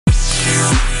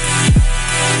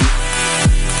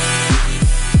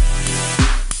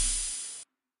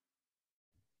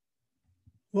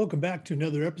Welcome back to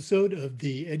another episode of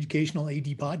the Educational AD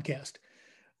Podcast.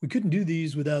 We couldn't do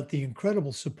these without the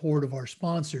incredible support of our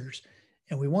sponsors,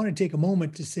 and we want to take a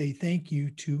moment to say thank you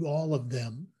to all of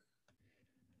them.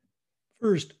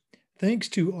 First, thanks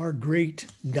to our great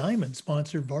diamond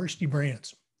sponsor, Varsity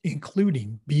Brands,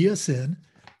 including BSN,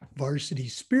 Varsity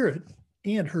Spirit,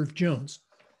 and Herff Jones.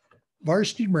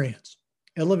 Varsity Brands,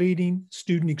 elevating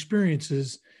student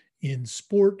experiences in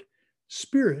sport,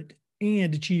 spirit,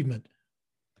 and achievement.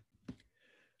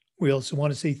 We also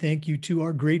want to say thank you to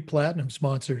our great platinum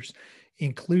sponsors,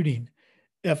 including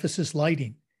Ephesus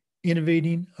Lighting,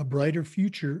 innovating a brighter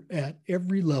future at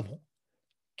every level.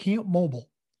 Camp Mobile,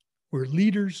 where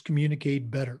leaders communicate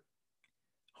better.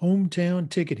 Hometown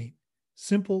Ticketing,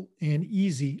 simple and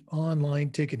easy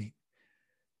online ticketing.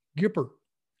 Gipper,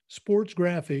 sports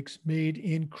graphics made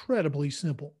incredibly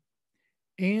simple.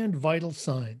 And Vital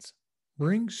Signs,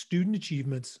 bring student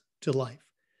achievements to life.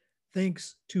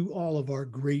 Thanks to all of our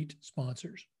great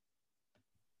sponsors.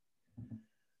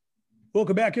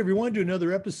 Welcome back, everyone, to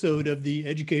another episode of the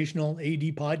Educational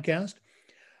AD Podcast.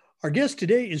 Our guest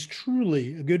today is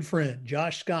truly a good friend,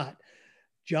 Josh Scott.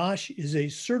 Josh is a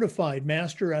certified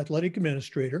master athletic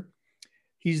administrator.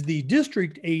 He's the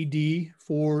district AD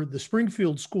for the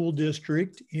Springfield School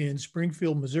District in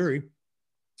Springfield, Missouri.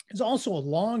 He's also a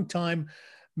longtime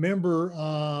member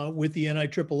with the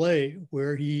NIAAA,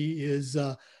 where he is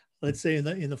let's say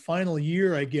in the final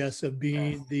year, I guess, of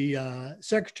being the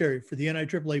secretary for the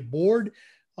NIAAA board,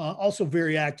 also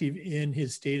very active in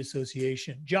his state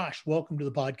association. Josh, welcome to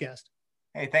the podcast.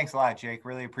 Hey, thanks a lot, Jake.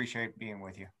 Really appreciate being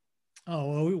with you. Oh,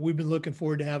 well, we've been looking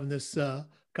forward to having this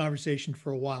conversation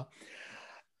for a while.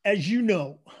 As you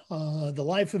know, the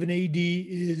life of an AD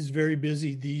is very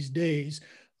busy these days.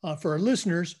 For our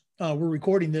listeners, we're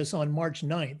recording this on March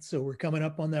 9th, so we're coming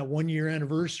up on that 1-year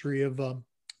anniversary of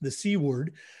the C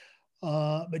word.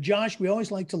 But Josh, we always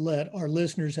like to let our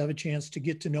listeners have a chance to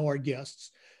get to know our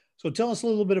guests. So tell us a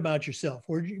little bit about yourself,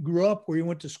 where you grew up, where you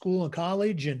went to school and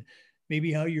college, and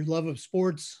maybe how your love of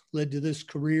sports led to this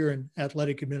career in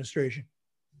athletic administration.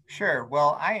 Sure.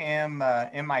 Well, I am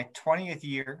in my 20th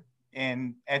year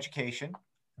in education.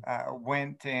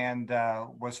 Went and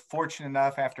was fortunate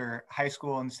enough after high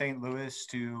school in St. Louis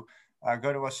to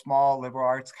go to a small liberal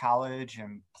arts college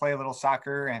and play a little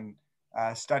soccer and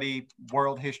study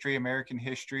world history, American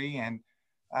history, and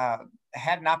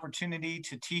had an opportunity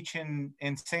to teach in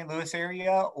St. Louis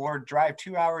area or drive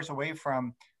 2 hours away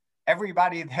from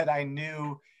everybody that I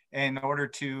knew in order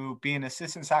to be an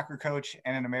assistant soccer coach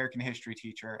and an American history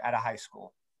teacher at a high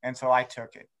school. And so I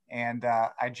took it and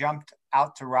I jumped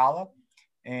out to Rolla,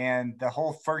 and the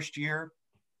whole first year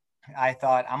I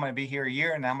thought I'm going to be here a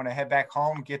year and I'm going to head back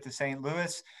home, get to St.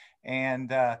 Louis.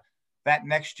 And that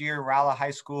next year, Rolla High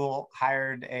School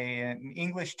hired an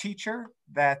English teacher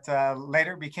that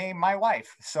later became my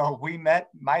wife. So we met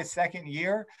my second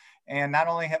year, and not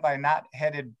only have I not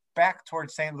headed back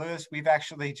towards St. Louis, we've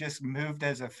actually just moved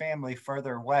as a family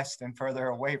further west and further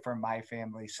away from my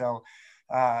family. So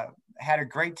had a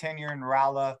great tenure in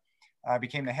Rolla,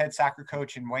 became the head soccer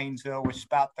coach in Waynesville, which is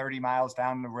about 30 miles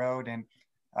down the road. And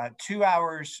 2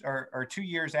 hours or 2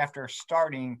 years after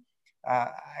starting,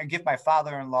 I give my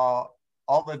father-in-law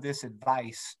all of this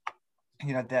advice.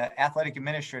 You know, the athletic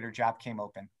administrator job came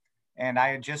open, and I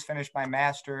had just finished my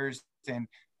master's, and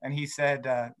he said,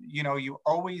 you know, you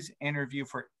always interview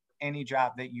for any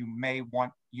job that you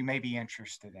may be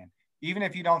interested in. Even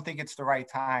if you don't think it's the right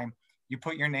time, you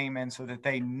put your name in so that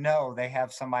they know they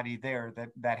have somebody there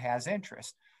that has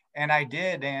interest. And I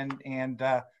did, and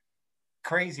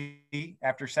crazy,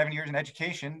 after 7 years in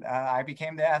education, I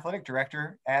became the athletic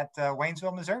director at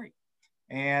Waynesville, Missouri.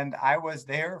 And I was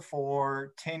there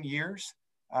for 10 years.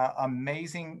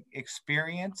 Amazing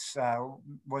experience.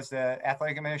 Was the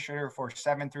athletic administrator for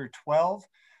 7 through 12.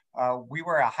 We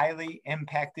were a highly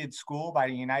impacted school by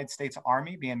the United States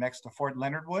Army, being next to Fort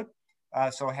Leonard Wood.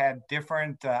 So had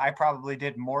different, I probably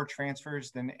did more transfers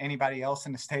than anybody else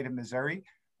in the state of Missouri,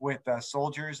 with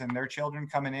soldiers and their children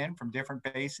coming in from different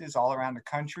bases all around the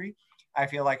country. I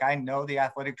feel like I know the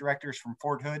athletic directors from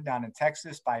Fort Hood down in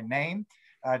Texas by name,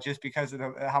 just because of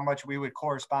how much we would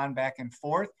correspond back and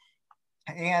forth.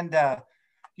 And,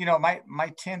 you know, my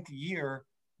 10th year,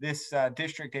 this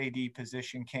district AD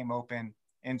position came open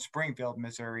in Springfield,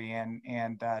 Missouri.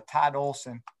 And Todd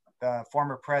Olson, the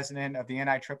former president of the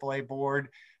NIAAA board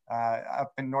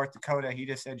up in North Dakota, he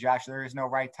just said, Josh, there is no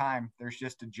right time. There's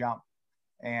just a jump.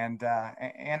 And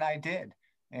I did.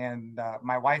 And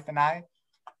my wife and I,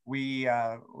 we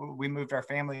moved our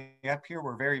family up here.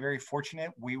 We're very, very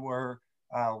fortunate. We were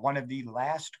one of the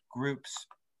last groups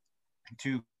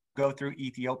to go through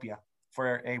Ethiopia.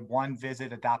 for a one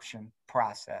visit adoption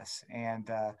process. And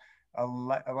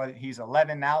he's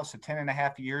 11 now, so 10 and a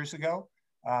half years ago,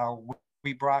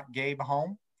 we brought Gabe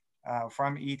home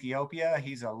from Ethiopia.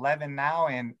 He's 11 now,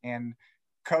 and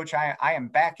Coach, I am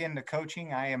back into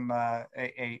coaching. I am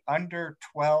a under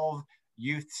 12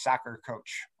 youth soccer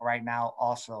coach right now,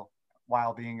 also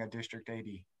while being a district AD.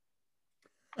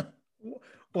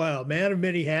 Wow, man of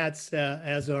many hats,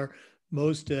 as are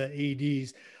most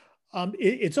ADs.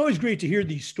 It's always great to hear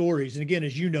these stories. And again,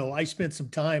 as you know, I spent some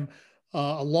time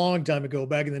a long time ago,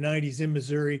 back in the 90s in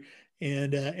Missouri.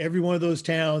 And every one of those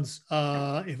towns,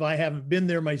 if I haven't been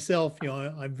there myself,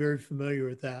 I'm very familiar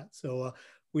with that. So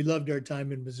we loved our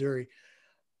time in Missouri.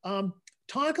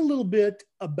 Talk a little bit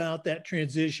about that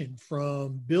transition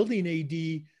from building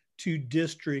AD to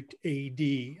district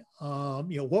AD.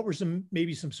 What were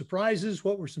maybe some surprises?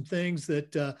 What were some things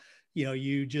that,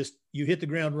 you hit the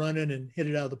ground running and hit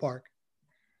it out of the park?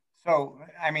 So,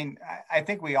 I mean, I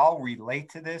think we all relate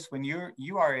to this. When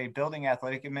you are a building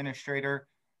athletic administrator,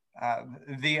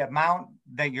 the amount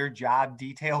that your job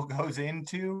detail goes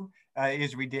into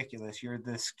is ridiculous. You're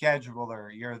the scheduler,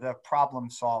 you're the problem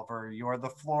solver, you're the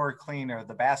floor cleaner,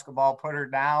 the basketball putter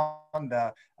down,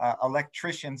 the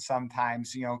electrician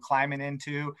sometimes, climbing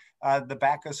into the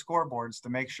back of scoreboards to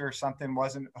make sure something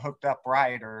wasn't hooked up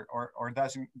right or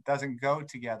doesn't go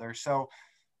together. So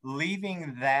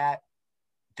leaving that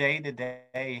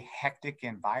day-to-day hectic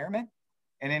environment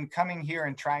and then coming here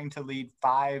and trying to lead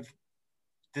 5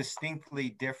 distinctly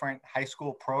different high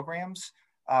school programs,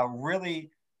 really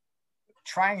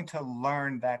trying to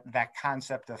learn that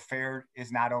concept of fair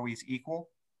is not always equal,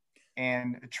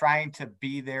 and trying to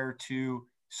be there to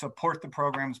support the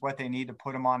programs, what they need to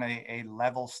put them on a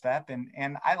level step.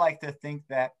 And I like to think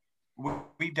that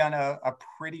we've done a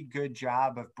pretty good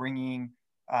job of bringing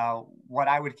what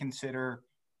I would consider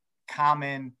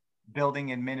common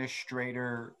building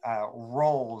administrator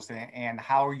roles and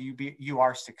how you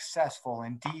are successful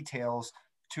in details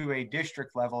to a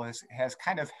district level has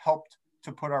kind of helped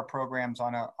to put our programs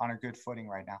on a good footing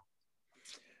right now.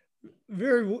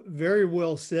 Very, very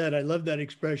well said. I love that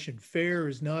expression. Fair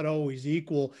is not always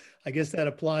equal. I guess that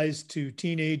applies to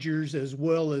teenagers as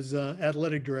well as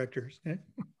athletic directors.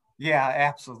 Yeah,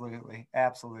 absolutely.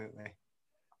 Absolutely.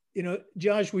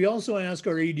 Josh, we also ask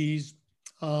our ADs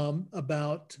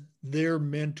about their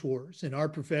mentors. In our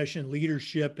profession,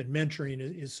 leadership and mentoring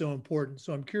is so important.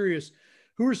 So I'm curious,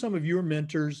 who are some of your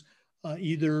mentors,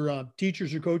 either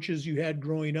teachers or coaches you had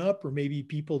growing up, or maybe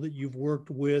people that you've worked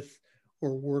with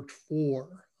or worked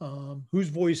for? Whose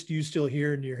voice do you still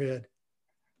hear in your head?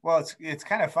 Well, it's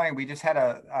kind of funny. We just had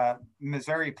a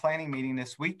Missouri planning meeting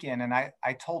this weekend, and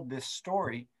I told this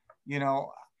story.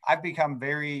 I've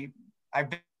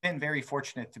been very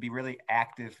fortunate to be really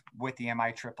active with the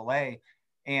MIAAA,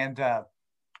 and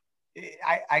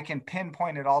I can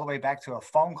pinpoint it all the way back to a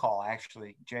phone call,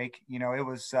 actually, Jake. It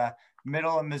was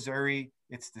middle of Missouri.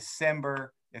 It's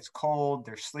December. It's cold.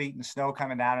 There's sleet and snow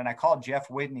coming down. And I called Jeff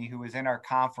Whitney, who was in our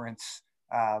conference.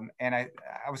 And I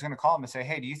was going to call him and say,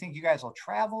 hey, do you think you guys will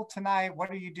travel tonight? What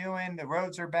are you doing? The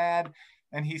roads are bad.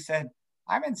 And he said,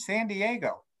 I'm in San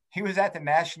Diego. He was at the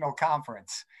national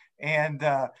conference. And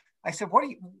I said, what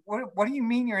do you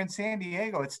mean you're in San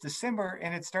Diego? It's December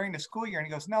and it's during the school year. And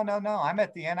he goes, no, I'm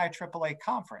at the NIAAA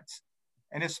conference.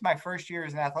 And it's my first year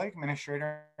as an athletic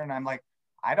administrator. And I'm like,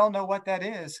 I don't know what that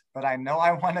is, but I know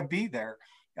I want to be there.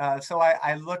 So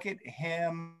I look at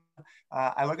him.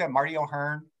 I look at Marty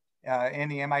O'Hearn in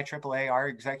the MIAAA, our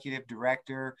executive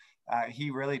director. He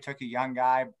really took a young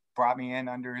guy, brought me in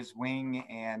under his wing,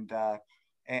 and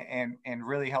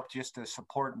really helped just to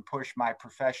support and push my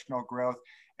professional growth.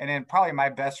 And then probably my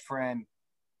best friend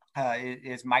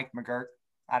is Mike McGirt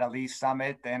out of Lee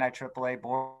Summit, the NIAAA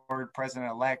board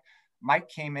president-elect. Mike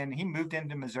came in, he moved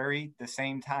into Missouri the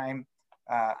same time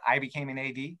I became an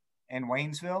AD in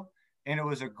Waynesville. And it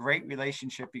was a great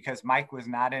relationship because Mike was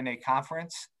not in a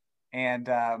conference, and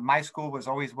my school was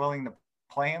always willing to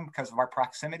play him because of our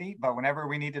proximity. But whenever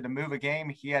we needed to move a game,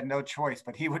 he had no choice,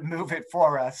 but he would move it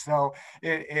for us. So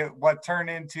what turned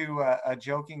into a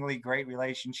jokingly great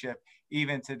relationship.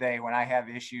 Even today, when I have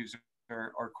issues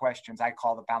or questions, I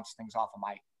call to bounce things off of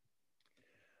Mike.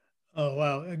 Oh,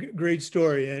 wow. A great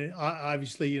story. And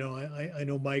obviously, I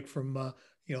know Mike from,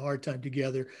 our time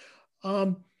together.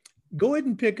 Go ahead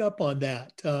and pick up on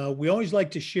that. We always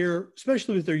like to share,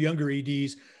 especially with our younger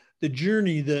ADs, the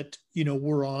journey that,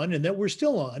 we're on and that we're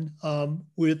still on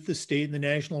with the state and the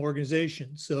national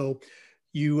organization. So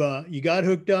you got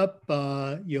hooked up,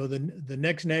 the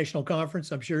next national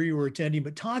conference, I'm sure you were attending,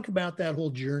 but talk about that whole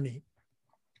journey.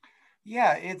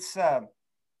 Yeah,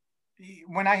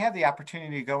 when I have the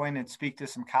opportunity to go in and speak to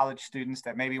some college students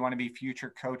that maybe want to be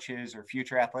future coaches or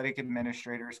future athletic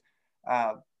administrators,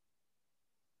 I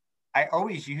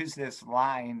always use this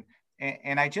line,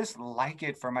 and I just like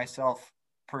it for myself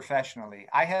professionally.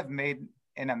 I have made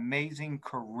an amazing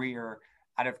career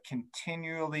out of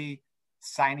continually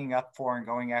signing up for and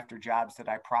going after jobs that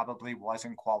I probably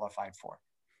wasn't qualified for.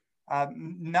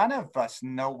 None of us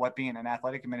know what being an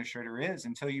athletic administrator is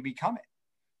until you become it.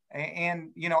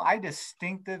 And, you know, I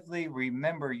distinctively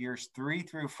remember years 3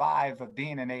 through 5 of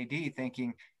being an AD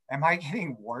thinking, am I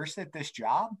getting worse at this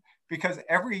job? Because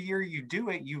every year you do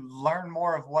it, you learn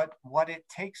more of what it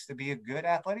takes to be a good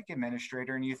athletic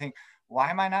administrator. And you think, why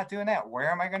am I not doing that?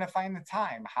 Where am I going to find the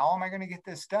time? How am I going to get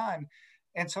this done?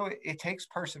 And so it takes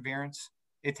perseverance.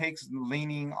 It takes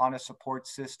leaning on a support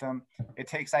system. It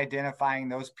takes identifying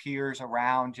those peers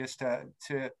around just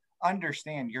to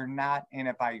understand you're not in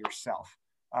it by yourself.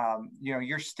 You know,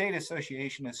 your state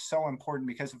association is so important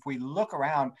because if we look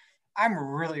around, I'm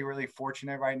really, really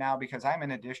fortunate right now because I'm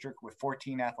in a district with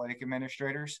 14 athletic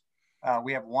administrators.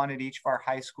 We have one at each of our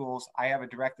high schools. I have a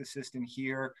direct assistant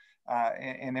here,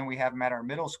 and then we have them at our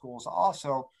middle schools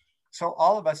also. So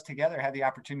all of us together have the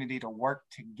opportunity to work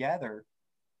together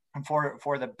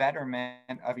for the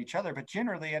betterment of each other. But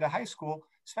generally at a high school,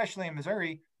 especially in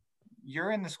Missouri,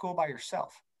 you're in the school by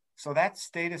yourself. So that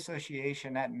state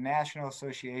association, that national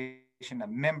association, the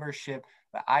membership,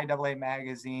 the IAA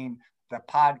magazine, the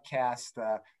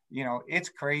podcast, you know, it's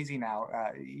crazy now.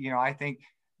 You know, I think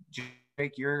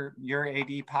Jake, your AD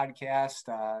podcast,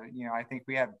 you know, I think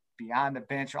we have Beyond the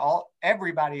Bench,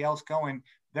 everybody else going.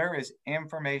 There is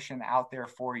information out there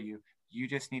for you. You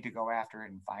just need to go after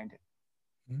it and find it.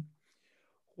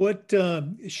 What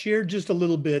share just a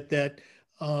little bit that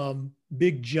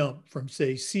big jump from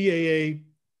say CAA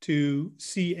to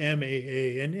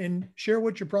CMAA and share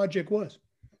what your project was.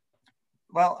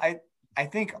 Well, I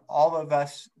think all of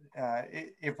us,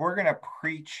 if we're going to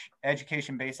preach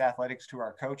education-based athletics to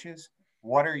our coaches,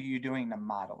 what are you doing to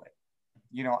model it?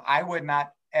 You know, I would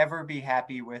not ever be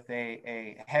happy with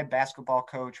a head basketball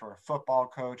coach or a football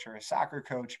coach or a soccer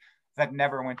coach that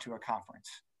never went to a conference.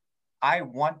 I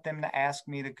want them to ask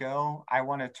me to go. I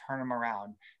want to turn them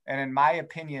around. And in my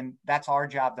opinion, that's our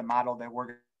job to model that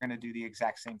we're going to do the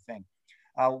exact same thing.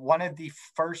 One of the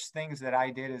first things that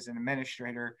I did as an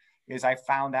administrator is I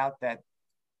found out that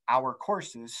our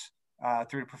courses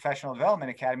through the Professional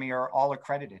Development Academy are all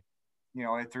accredited, you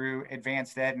know, through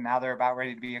Advanced Ed, and now they're about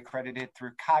ready to be accredited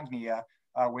through Cognia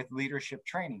with leadership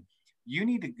training. You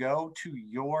need to go to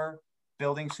your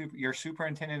your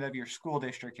superintendent of your school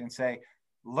district and say,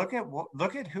 look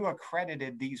at who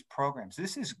accredited these programs.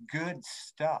 This is good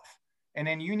stuff. And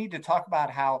then you need to talk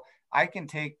about how I can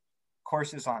take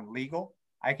courses on legal.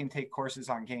 I can take courses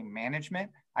on game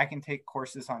management. I can take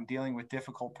courses on dealing with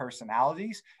difficult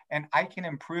personalities, and I can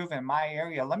improve in my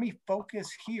area. Let me focus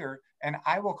here, and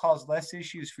I will cause less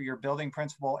issues for your building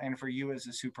principal and for you as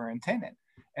a superintendent.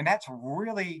 And that's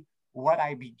really what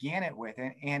I began it with.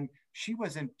 And she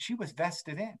was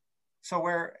vested in. So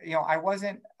where, you know,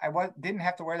 I didn't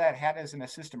have to wear that hat as an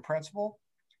assistant principal.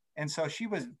 And so she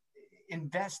was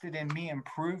invested in me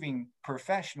improving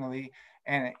professionally.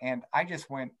 And I just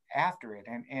went after it.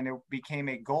 And it became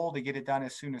a goal to get it done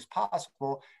as soon as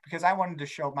possible because I wanted to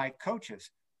show my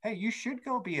coaches, hey, you should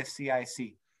go be a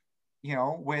CIC, you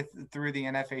know, through the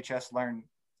NFHS Learn.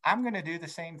 I'm going to do the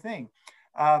same thing.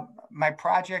 My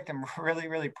project, I'm really,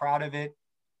 really proud of it.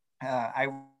 I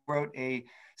wrote a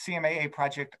CMAA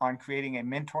project on creating a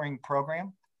mentoring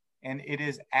program, and it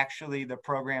is actually the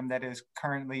program that is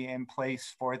currently in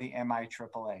place for the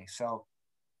MIAAA. So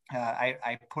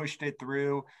I pushed it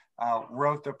through,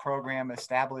 wrote the program,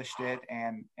 established it,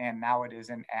 and now it is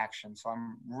in action. So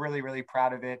I'm really, really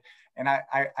proud of it. And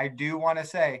I do want to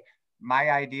say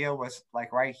my idea was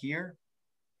like right here.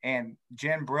 And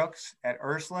Jen Brooks at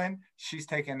Ursuline, she's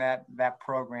taken that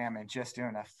program and just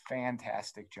doing a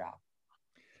fantastic job.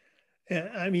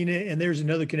 I mean, and there's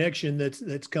another connection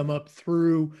that's come up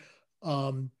through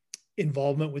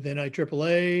involvement with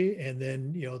NIAAA, and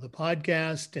then, you know, the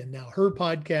podcast, and now her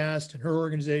podcast and her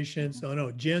organization. So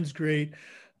no, Jen's great.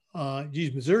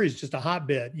 Missouri is just a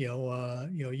hotbed.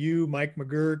 You, Mike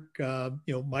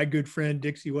McGurk, my good friend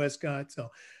Dixie Westcott.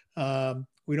 So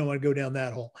we don't want to go down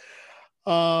that hole.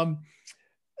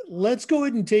 Let's go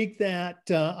ahead and take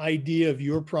that idea of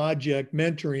your project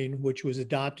mentoring, which was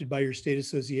adopted by your state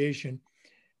association,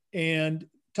 and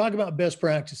talk about best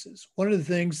practices. One of the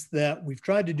things that we've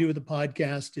tried to do with the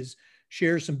podcast is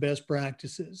share some best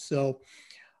practices. So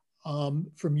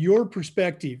from your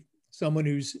perspective, someone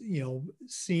who's,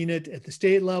 seen it at the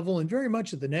state level and very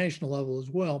much at the national level as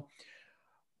well,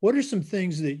 What are some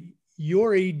things that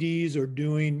your ADs are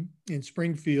doing in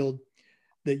Springfield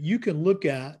that you can look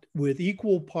at with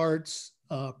equal parts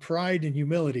pride and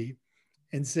humility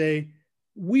and say,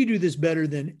 we do this better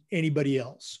than anybody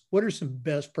else? What are some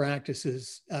best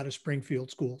practices out of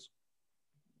Springfield schools?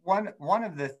 One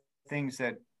of the things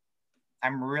that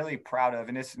I'm really proud of,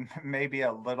 and this may be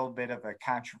a little bit of a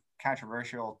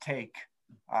controversial take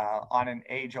on an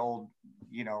age-old,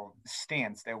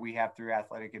 stance that we have through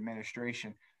athletic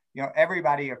administration.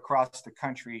 Everybody across the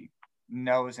country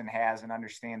knows and has and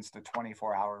understands the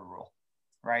 24-hour rule,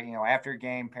 right? After a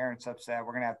game, parents upset,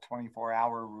 we're going to have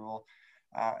 24-hour rule.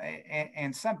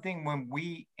 And something when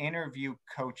we interview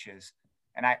coaches,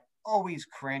 and I always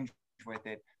cringe with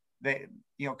it, that,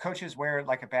 coaches wear it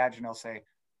like a badge and they'll say,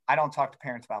 I don't talk to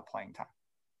parents about playing time,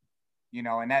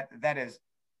 and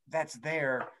that's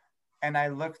there. And I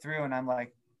look through and I'm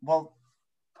like, well,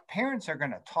 parents are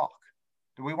going to talk.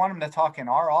 Do we want them to talk in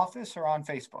our office or on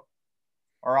Facebook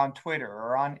or on Twitter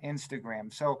or on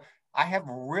Instagram? So I have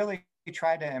really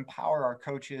tried to empower our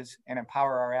coaches and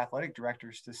empower our athletic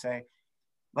directors to say,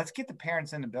 let's get the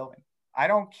parents in the building. I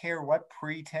don't care what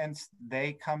pretense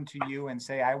they come to you and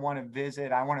say, I want to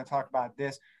visit, I want to talk about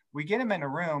this. We get them in a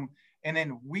room, and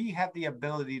then we have the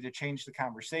ability to change the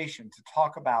conversation, to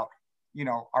talk about,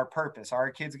 our purpose. Are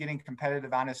our kids getting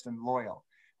competitive, honest, and loyal?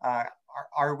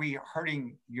 Are we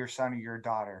hurting your son or your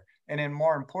daughter? And then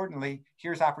more importantly,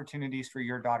 here's opportunities for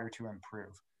your daughter to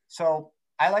improve. So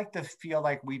I like to feel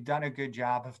like we've done a good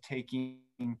job of taking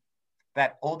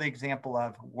that old example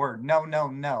of word, no, no,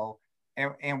 no.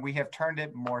 And we have turned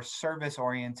it more service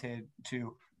oriented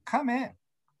to come in.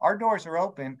 Our doors are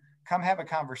open. Come have a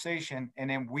conversation. And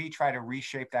then we try to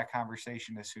reshape that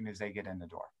conversation as soon as they get in the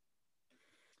door.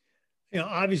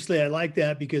 Obviously I like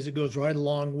that because it goes right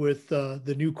along with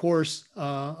the new course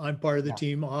I'm part of the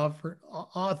team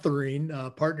authoring,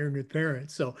 partnering with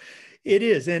parents. So it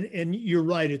is. And you're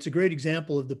right. It's a great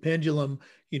example of the pendulum,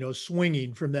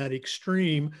 swinging from that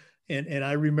extreme. And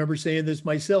I remember saying this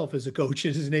myself as a coach,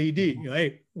 as an AD,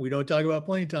 hey, we don't talk about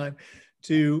playing time,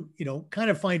 to, kind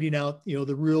of finding out,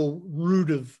 the real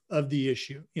root of the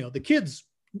issue. The kids,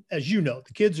 as the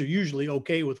kids are usually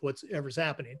okay with whatever's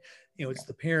happening. It's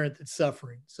the parent that's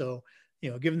suffering. So,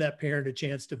 giving that parent a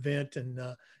chance to vent and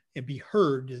be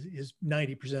heard is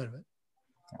 90% of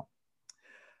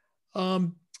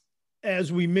it.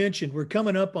 As we mentioned, we're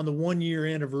coming up on the 1-year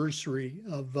anniversary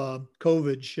of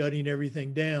COVID shutting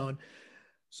everything down.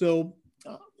 So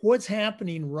what's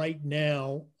happening right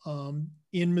now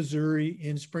in Missouri,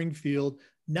 in Springfield,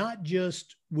 not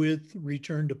just with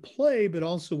return to play, but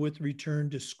also with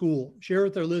return to school? Share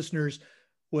with our listeners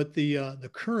what the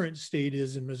current state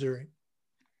is in Missouri.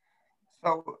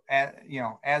 So,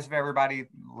 as of everybody,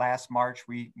 last March,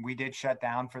 we did shut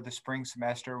down for the spring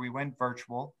semester. We went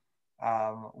virtual.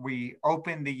 We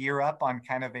opened the year up on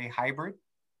kind of a hybrid.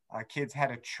 Kids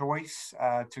had a choice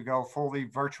to go fully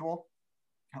virtual,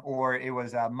 or it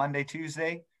was a Monday,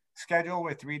 Tuesday schedule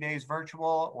with 3 days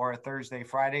virtual, or a Thursday,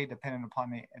 Friday, depending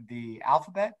upon the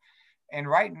alphabet. And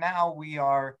right now we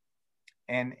are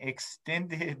an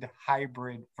extended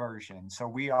hybrid version. So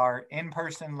we are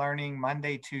in-person learning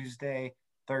Monday, Tuesday,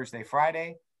 Thursday,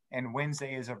 Friday, and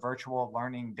Wednesday is a virtual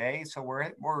learning day. So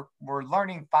we're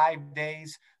learning 5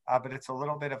 days, but it's a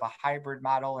little bit of a hybrid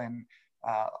model, and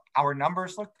our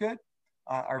numbers look good.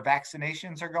 Our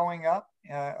vaccinations are going up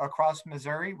across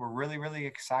Missouri. We're really, really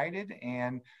excited.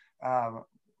 And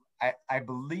I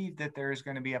believe that there is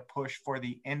going to be a push for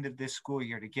the end of this school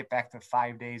year to get back to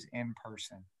 5 days in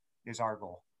person is our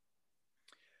goal.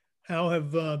 How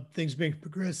have things been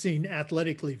progressing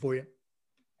athletically for you?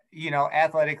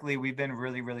 Athletically, we've been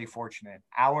really, really fortunate.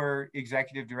 Our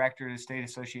executive director of the state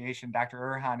association, Dr.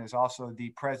 Erhan, is also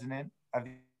the president of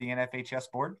the NFHS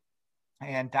board.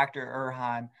 And Dr.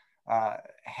 Erhan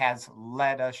has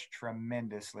led us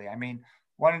tremendously. I mean,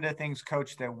 one of the things,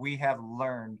 Coach, that we have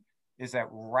learned is that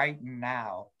right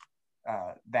now,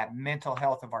 that mental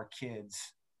health of our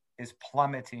kids is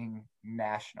plummeting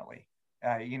nationally.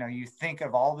 You think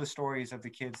of all the stories of the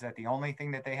kids that the only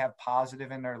thing that they have positive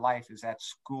in their life is that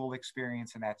school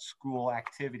experience and that school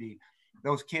activity.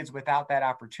 Those kids without that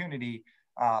opportunity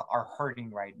are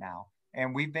hurting right now.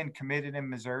 And we've been committed in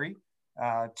Missouri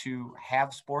to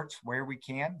have sports where we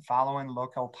can, following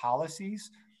local policies.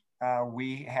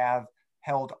 We have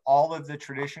held all of the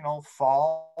traditional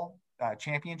fall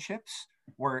championships.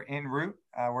 We're en route.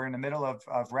 We're in the middle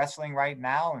of wrestling right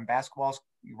now, and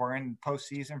we're in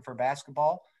postseason for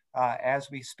basketball as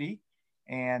we speak,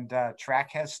 and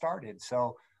track has started.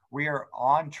 So we are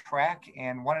on track.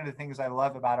 And one of the things I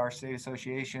love about our state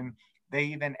association, they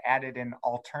even added an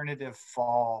alternative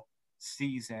fall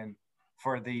season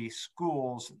for the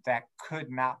schools that could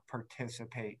not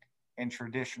participate in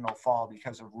traditional fall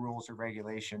because of rules or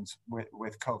regulations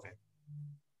with COVID.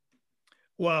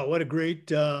 Wow, what a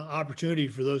great opportunity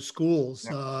for those schools.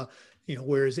 Yep.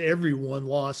 Whereas everyone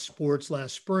lost sports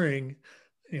last spring,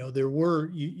 there were,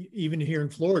 even here in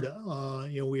Florida,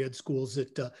 we had schools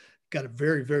that got a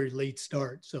very, very late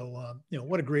start. So,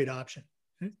 what a great option.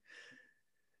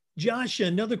 Josh,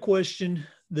 another question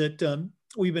that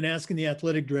we've been asking the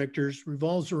athletic directors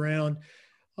revolves around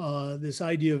this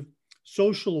idea of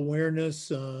social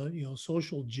awareness,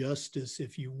 social justice,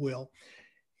 if you will.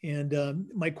 And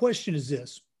my question is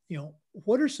this,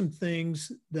 what are some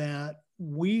things that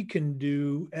we can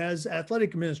do as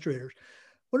athletic administrators?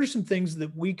 What are some things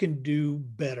that we can do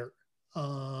better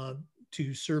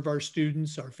to serve our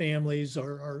students, our families,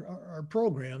 our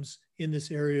programs in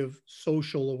this area of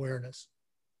social awareness?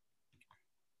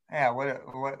 Yeah,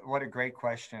 what a great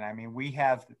question. I mean, we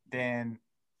have been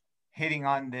hitting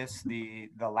on this the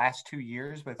last 2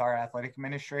 years with our athletic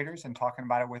administrators and talking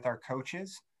about it with our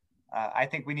coaches. I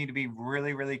think we need to be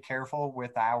really, really careful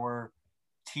with our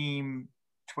team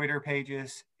Twitter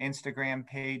pages, Instagram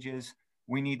pages.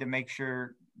 We need to make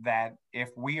sure that if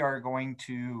we are going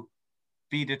to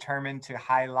be determined to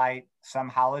highlight some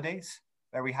holidays,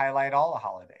 that we highlight all the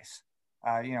holidays.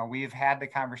 We've had the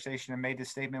conversation and made the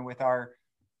statement with our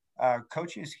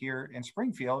coaches here in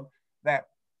Springfield that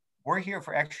we're here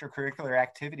for extracurricular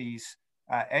activities,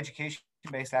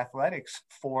 education-based athletics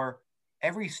for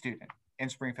every student in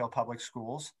Springfield Public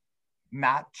Schools,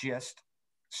 not just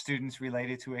students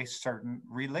related to a certain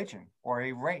religion or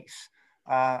a race.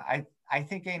 I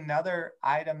think another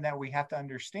item that we have to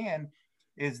understand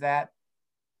is that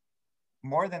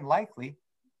more than likely,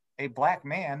 a Black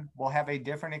man will have a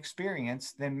different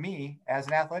experience than me as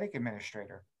an athletic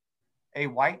administrator. A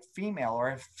white female or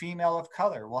a female of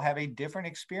color will have a different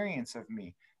experience of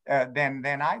me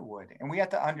than I would. And we have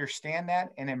to understand that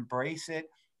and embrace it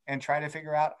and try to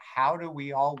figure out how do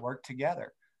we all work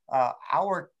together.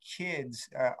 Our kids,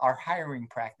 our hiring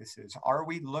practices, are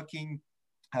we looking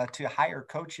to hire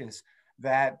coaches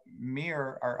that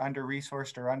mirror our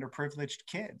under-resourced or underprivileged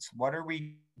kids? What are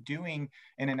we doing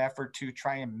in an effort to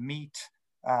try and meet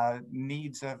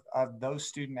needs of those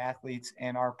student athletes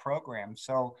in our program?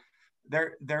 So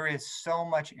there is so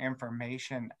much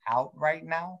information out right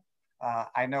now.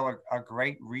 I know a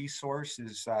great resource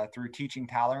is through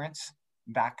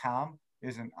teachingtolerance.com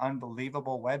is an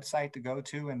unbelievable website to go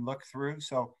to and look through.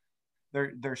 So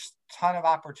there's a ton of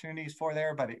opportunities for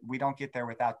there, but we don't get there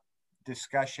without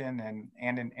discussion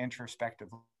and an introspective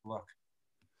look.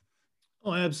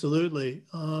 Oh, absolutely.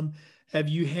 Have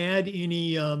you had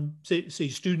any, say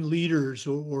student leaders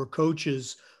or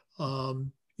coaches,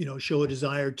 show a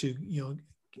desire to,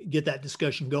 get that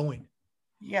discussion going?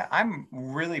 Yeah, I'm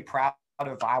really proud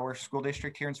of our school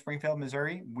district here in Springfield,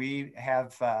 Missouri. We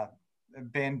have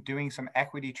been doing some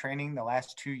equity training the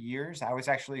last 2 years. I was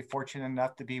actually fortunate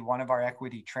enough to be one of our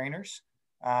equity trainers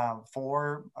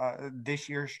for this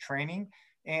year's training.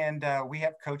 And we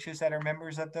have coaches that are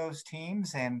members of those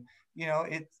teams. And,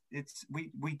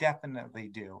 we definitely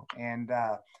do. And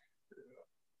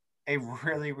a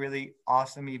really, really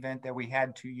awesome event that we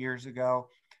had 2 years ago.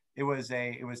 It was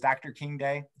Dr. King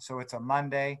Day. So it's a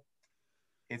Monday.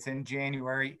 It's in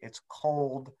January. It's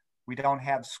cold. We don't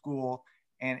have school.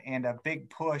 And a big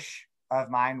push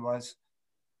of mine was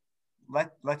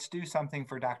let's do something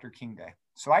for Dr. King Day.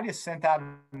 So I just sent out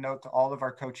a note to all of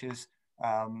our coaches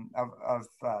of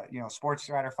sports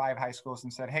throughout our 5 high schools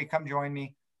and said, hey, come join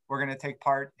me. We're going to take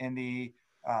part in the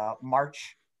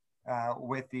march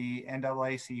with the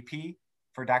NAACP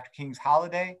for Dr. King's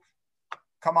holiday.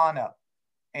 Come on up.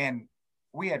 And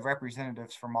we had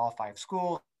representatives from all 5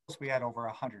 schools. We had over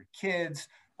 100 kids.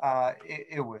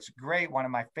 It was great. One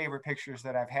of my favorite pictures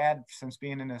that I've had since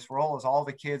being in this role is all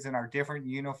the kids in our different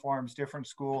uniforms, different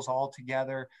schools all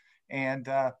together. And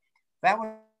that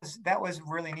was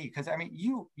really neat because, I mean,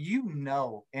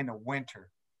 in the winter,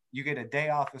 you get a day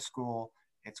off of school.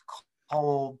 It's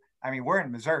cold. I mean, we're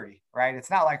in Missouri, right? It's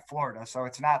not like Florida, so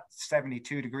it's not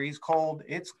 72 degrees cold.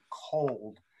 It's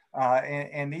cold.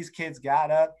 And these kids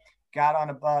got up, got on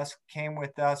a bus, came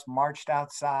with us, marched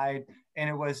outside, and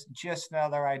it was just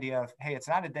another idea of, hey, it's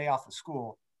not a day off of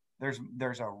school.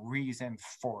 There's a reason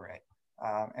for it.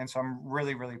 And so I'm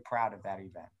really, really proud of that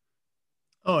event.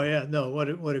 Oh yeah, no,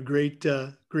 what a great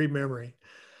memory.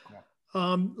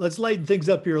 Yeah. Let's lighten things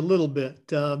up here a little bit.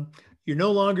 You're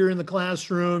no longer in the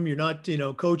classroom. You're not,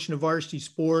 coaching a varsity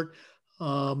sport.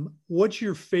 What's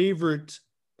your favorite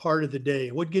part of the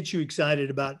day? What gets you excited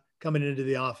about coming into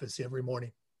the office every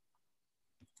morning?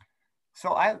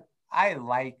 So I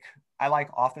like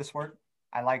office work.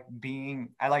 I like being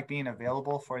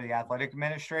available for the athletic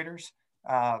administrators.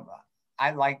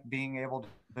 I like being able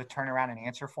to turn around and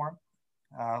answer for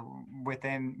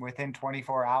them within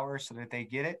 24 hours so that they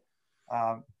get it.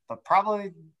 But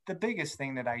probably the biggest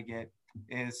thing that I get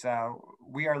is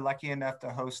we are lucky enough to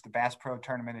host the Bass Pro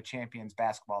Tournament of Champions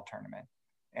basketball tournament.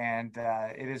 And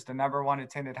it is the #1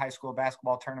 attended high school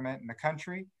basketball tournament in the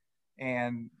country.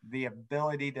 And the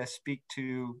ability to speak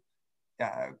to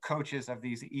coaches of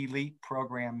these elite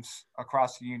programs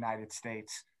across the United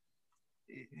States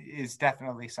is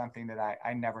definitely something that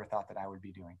I never thought that I would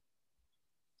be doing.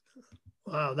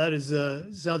 Wow, that is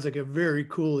sounds like a very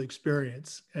cool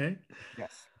experience. Okay?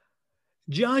 Yes.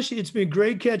 Josh, it's been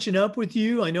great catching up with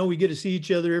you. I know we get to see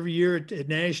each other every year at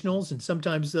nationals and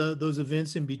sometimes those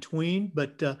events in between,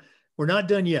 but we're not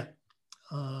done yet.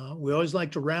 We always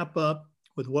like to wrap up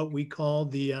with what we call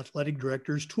the athletic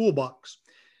director's toolbox.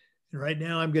 And right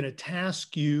now I'm going to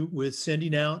task you with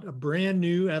sending out a brand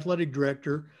new athletic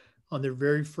director on their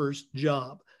very first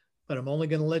job, but I'm only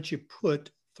going to let you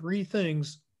put 3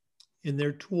 things in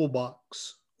their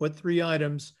toolbox. What 3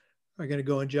 items are going to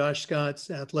go in Josh Scott's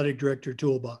athletic director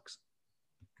toolbox?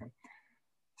 Okay.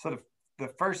 So the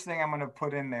first thing I'm going to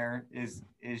put in there is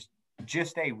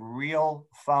just a real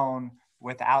phone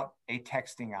without a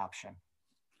texting option.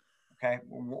 Okay.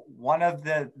 One of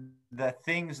the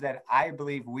things that I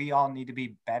believe we all need to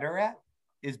be better at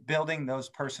is building those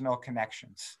personal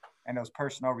connections and those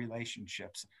personal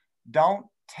relationships. Don't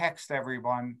text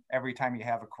everyone every time you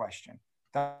have a question.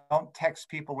 Don't text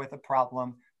people with a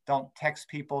problem. Don't text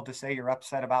people to say you're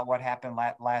upset about what happened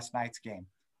last night's game.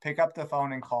 Pick up the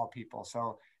phone and call people.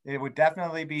 So it would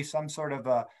definitely be some sort of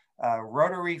a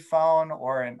rotary phone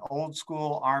or an old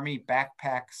school Army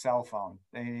backpack cell phone,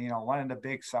 one of the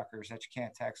big suckers that you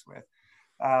can't text with.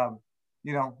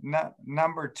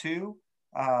 Number 2,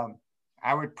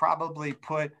 I would probably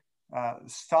put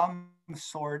some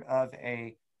sort of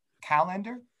a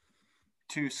calendar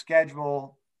to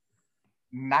schedule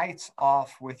nights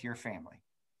off with your family.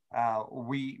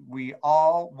 We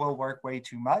all will work way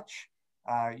too much.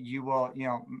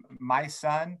 My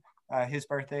son, his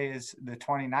birthday is the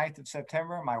 29th of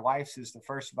September. My wife's is the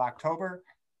 1st of October.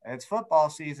 It's football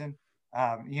season.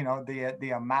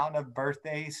 The amount of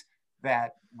birthdays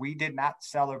that we did not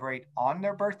celebrate on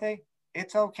their birthday,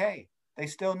 it's okay. They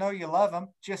still know you love them.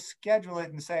 Just schedule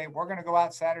it and say, we're going to go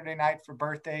out Saturday night for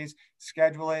birthdays,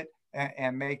 schedule it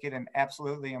and make it an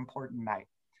absolutely important night.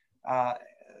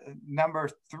 Number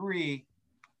 3,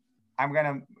 I'm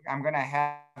going to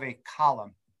have a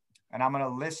column, and I'm going to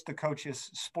list the coaches'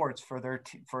 sports for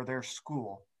their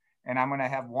school. And I'm going to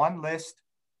have one list,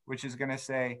 which is going to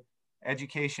say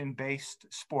education-based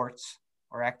sports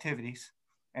or activities.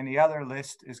 And the other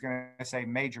list is going to say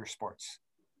major sports.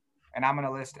 And I'm going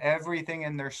to list everything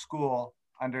in their school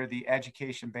under the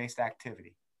education-based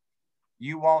activity.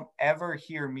 You won't ever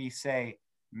hear me say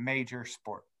major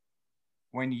sport.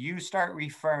 When you start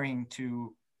referring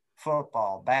to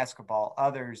football, basketball,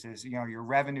 others as, your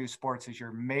revenue sports as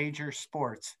your major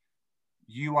sports,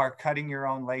 you are cutting your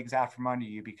own legs out from under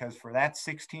you, because for that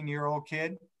 16-year-old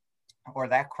kid or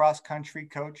that cross-country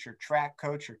coach or track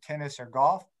coach or tennis or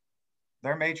golf,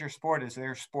 their major sport is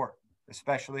their sport,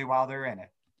 especially while they're in it.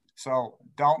 So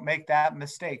don't make that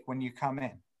mistake when you come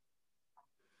in.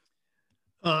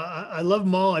 I love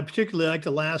them all. I particularly like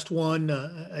the last one.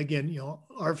 Again,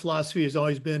 our philosophy has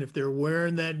always been, if they're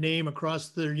wearing that name across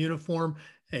their uniform,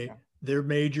 hey, yeah, they're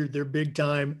major, they're big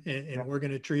time, and yeah, we're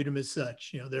going to treat them as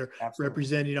such. They're absolutely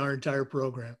representing our entire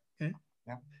program. Okay?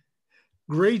 Yeah.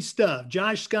 Great stuff.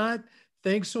 Josh Scott,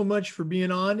 thanks so much for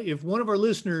being on. If one of our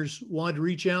listeners wanted to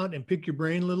reach out and pick your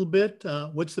brain a little bit,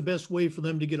 what's the best way for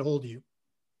them to get a hold of you?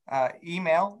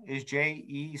 Email is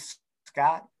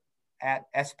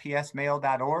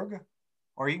jescott@spsmail.org,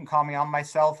 or you can call me on my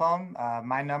cell phone.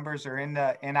 My numbers are in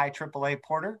the NIAAA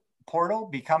portal.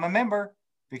 Become a member,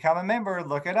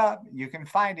 look it up. You can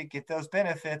find it, get those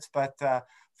benefits, but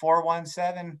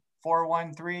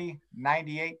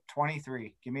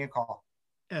 417-413-9823. Give me a call.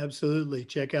 Absolutely.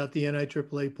 Check out the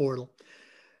NIAAA portal.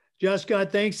 Josh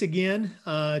Scott, thanks again.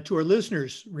 To our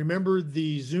listeners, remember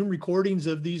the Zoom recordings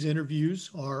of these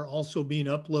interviews are also being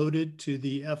uploaded to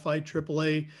the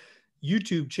FIAAA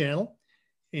YouTube channel.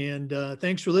 And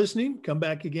thanks for listening. Come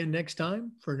back again next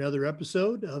time for another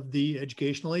episode of the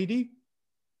Educational AD.